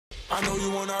I know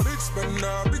you want a big spender,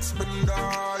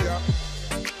 yeah.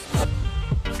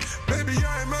 Baby,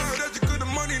 I ain't mad that you could, the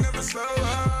money never slow,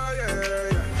 yeah,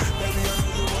 yeah. Baby, I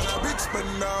know you want a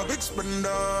big spender,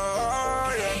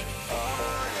 yeah.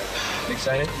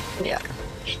 Excited? Yeah.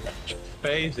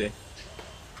 Crazy.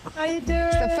 How you doing?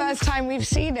 It's the first time we've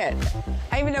seen it.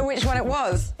 I even know which one it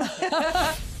was.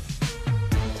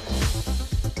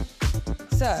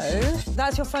 So,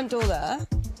 that's your front door there.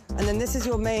 And then this is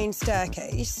your main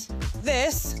staircase.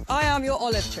 This, I am your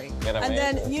olive tree. And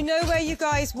then you know where you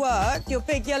guys work, your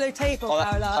big yellow table,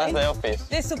 Caroline? That's the office.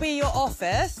 This will be your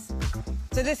office.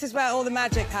 So this is where all the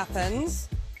magic happens.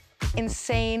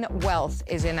 Insane wealth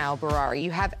is in Al Barari.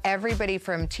 You have everybody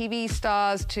from TV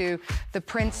stars to the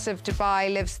Prince of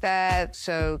Dubai lives there,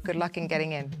 so good luck in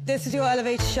getting in. This is your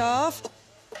elevator shaft.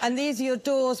 And these are your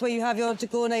doors where you have your de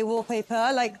Gournay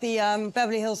wallpaper, like the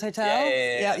Beverly Hills Hotel.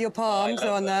 Yeah, your palms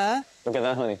are on there. Look at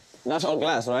that, honey. That's all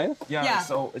glass, right? Yeah.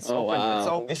 So it's open. Wow. It's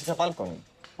open. This is a balcony.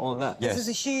 All that. Yes. This is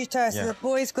a huge terrace. Yeah. So the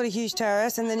boys got a huge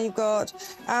terrace, and then you've got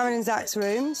Aaron and Zach's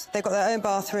rooms. They've got their own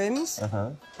bathrooms.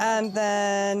 And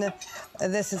then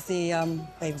this is the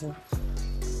baby's room.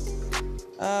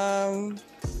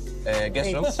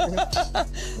 Guest room?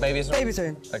 Baby's room? Baby's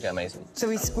room. Okay, amazing. So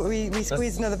we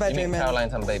squeezed another bedroom in. You mean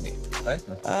Caroline's and baby, right?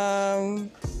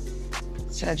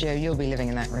 Sergio, you'll be living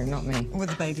in that room, not me. With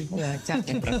the baby. Yeah,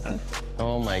 exactly.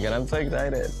 Oh my God, I'm so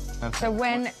excited. So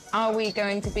when are we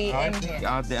going to be in here?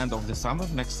 At the end of the summer,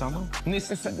 next summer. This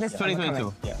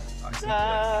 2022. Yeah.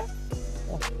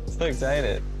 So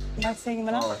excited. Nice seeing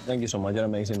you, Oh, thank you so much. You're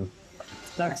amazing.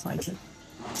 So excited.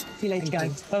 See you later,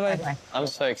 guys. Bye-bye. I'm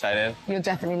so excited. You're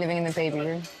definitely living in the baby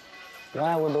room.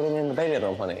 Why we're living in the baby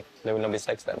room, honey? There will not be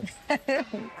sex then.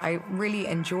 I really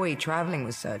enjoy traveling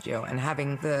with Sergio and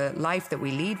having the life that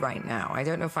we lead right now. I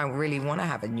don't know if I really want to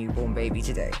have a newborn baby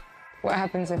today. What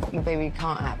happens if the baby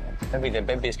can't happen? Maybe the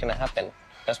baby is gonna happen.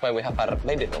 That's why we have our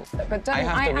baby room. But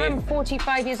I am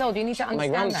 45 years old. You need to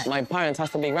understand that. My parents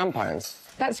has to be grandparents.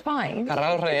 That's fine.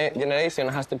 Carral generation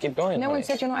has to keep going. No one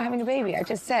said you're not having a baby. I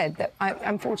just said that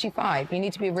I'm 45. You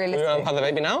need to be realistic. You don't have the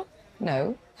baby now?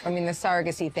 No. I mean, the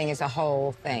surrogacy thing is a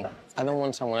whole thing. I don't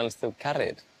want someone else to carry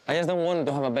it. I just don't want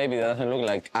to have a baby that doesn't look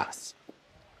like us.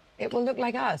 It will look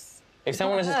like us. If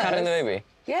someone else is carrying the baby?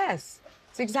 Yes.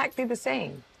 It's exactly the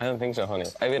same. I don't think so, honey.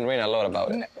 I've been reading a lot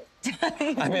about it.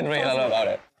 I've been reading a lot about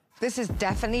it. This is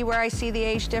definitely where I see the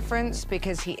age difference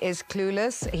because he is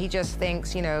clueless. He just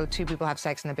thinks, you know, two people have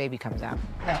sex and the baby comes out.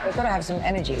 We've got to have some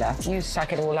energy left. You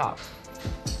suck it all up.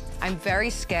 I'm very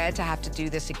scared to have to do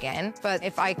this again, but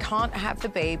if I can't have the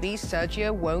baby,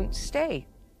 Sergio won't stay.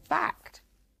 Fact.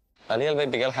 A little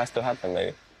baby girl has to happen,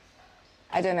 maybe.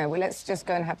 I don't know. Well, let's just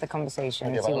go and have the conversation.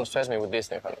 Okay, but don't stress me with this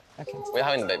thing, honey. Okay. We're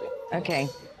having a baby. Okay.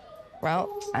 Well,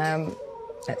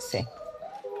 let's see.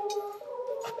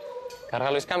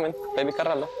 Carralo is coming. Baby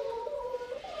Carralo.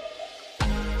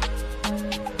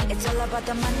 It's all about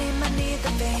the money, money,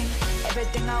 the fame.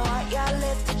 Everything I want, y'all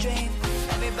live the dream.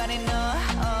 Everybody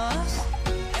knows.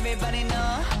 Everybody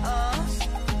knows.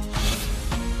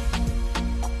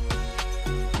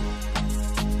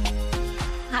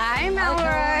 Hi, Malroy.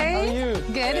 How are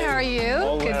you? Good, how are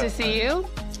you? Good to see you.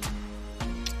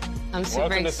 I'm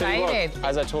super excited.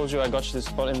 As I told you, I got you this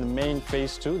spot in the main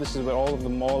phase 2. This is where all of the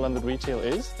mall and the retail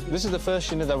is. This is the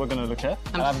first unit that we're going to look at.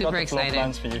 I'm super I've got the floor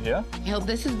plans for you here. I hope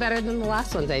this is better than the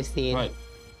last ones I've seen. Right.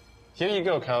 Here you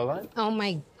go, Caroline. Oh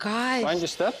my gosh. Find your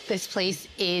step. This place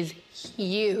is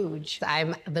huge.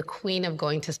 I'm the queen of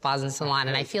going to spas and salon,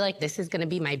 and I feel like this is going to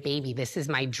be my baby. This is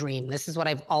my dream. This is what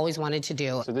I've always wanted to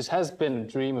do. So this has been a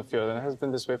dream of yours, and it has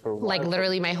been this way for a while. Like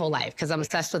literally my whole life, because I'm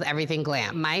obsessed with everything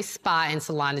glam. My spa and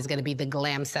salon is going to be the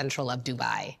glam central of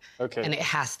Dubai. Okay. And it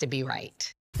has to be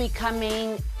right.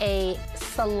 Becoming a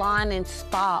salon and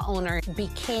spa owner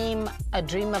became a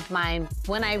dream of mine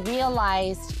when I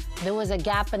realized there was a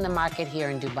gap in the market here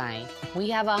in Dubai. We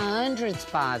have 100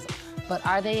 spas, but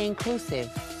are they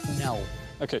inclusive? No.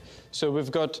 Okay, so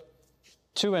we've got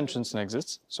 2 entrance and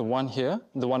exits. So one here,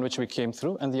 the one which we came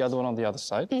through, and the other one on the other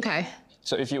side. Okay.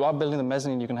 So if you are building the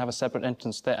mezzanine, you can have a separate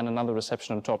entrance there and another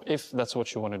reception on top, if that's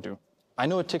what you want to do. I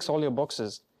know it ticks all your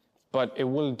boxes, but it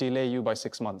will delay you by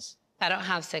 6 months. I don't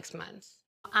have 6 months.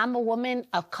 I'm a woman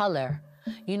of color.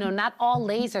 You know, not all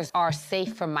lasers are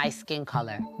safe for my skin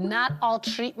color. Not all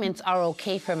treatments are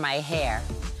okay for my hair.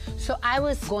 So I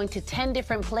was going to 10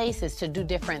 different places to do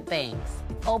different things.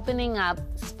 Opening up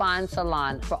spa and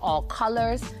salon for all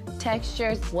colors,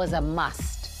 textures was a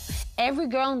must. Every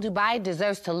girl in Dubai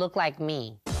deserves to look like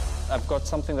me. I've got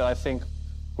something that I think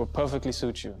will perfectly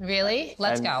suit you. Really?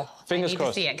 Let's And go. fingers I need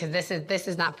crossed. to see it, because this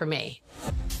is not for me.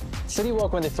 City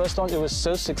Walk, when they first launched, it was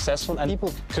so successful and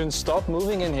people couldn't stop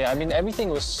moving in here. I mean, everything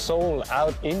was sold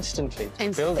out instantly.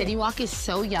 And City Walk is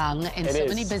so young and so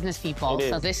many business people.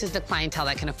 It So is. this is the clientele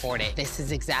that can afford it. This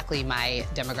is exactly my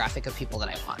demographic of people that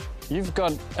I want. You've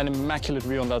got an immaculate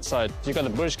view on that side. You've got the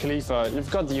Burj Khalifa, you've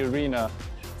got the arena.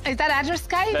 Is that Address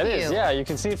Sky That View? is, yeah, you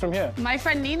can see it from here. My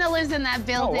friend Nina lives in that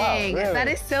building. Oh, wow, really? That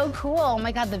is so cool. Oh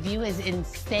my God, the view is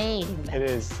insane. It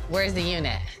is. Where's the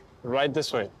unit? Right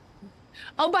this way.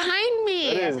 Oh, behind me.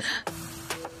 It is.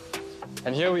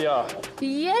 And here we are.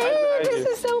 Yay, Right this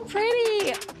you. is so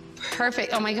pretty.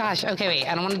 Perfect. Oh my gosh. Okay, wait,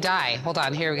 I don't want to die. Hold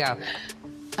on, here we go.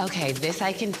 Okay, this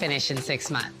I can finish in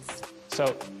 6 months.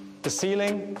 So the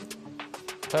ceiling,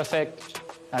 perfect.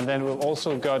 And then we've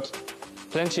also got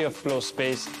plenty of floor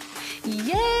space.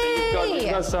 Yay!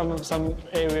 You've got some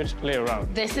area to play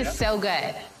around. This is so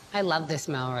good. I love this,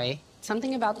 Mallory.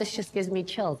 Something about this just gives me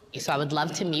chills. So I would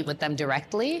love to meet with them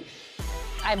directly.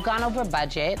 I've gone over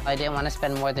budget. I didn't want to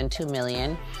spend more than $2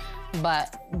 million,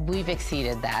 but we've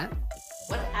exceeded that.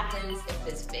 What happens if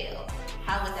this fails?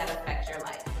 How would that affect your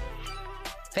life?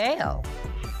 Fail?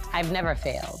 I've never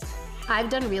failed. I've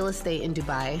done real estate in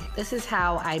Dubai. This is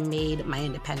how I made my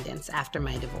independence after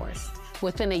my divorce.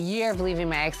 Within a year of leaving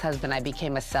my ex-husband, I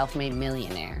became a self-made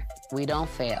millionaire. We don't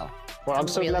fail. Well, I'm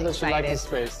so really glad that you like this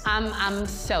excited. space. I'm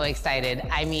so excited.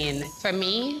 I mean, for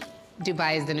me,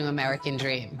 Dubai is the new American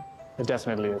dream. It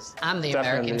definitely is. I'm the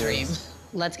Definitely American dream. is.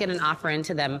 Let's get an offer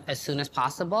into them as soon as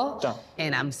possible. Done.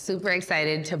 And I'm super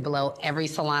excited to blow every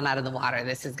salon out of the water.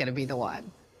 This is gonna be the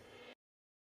one.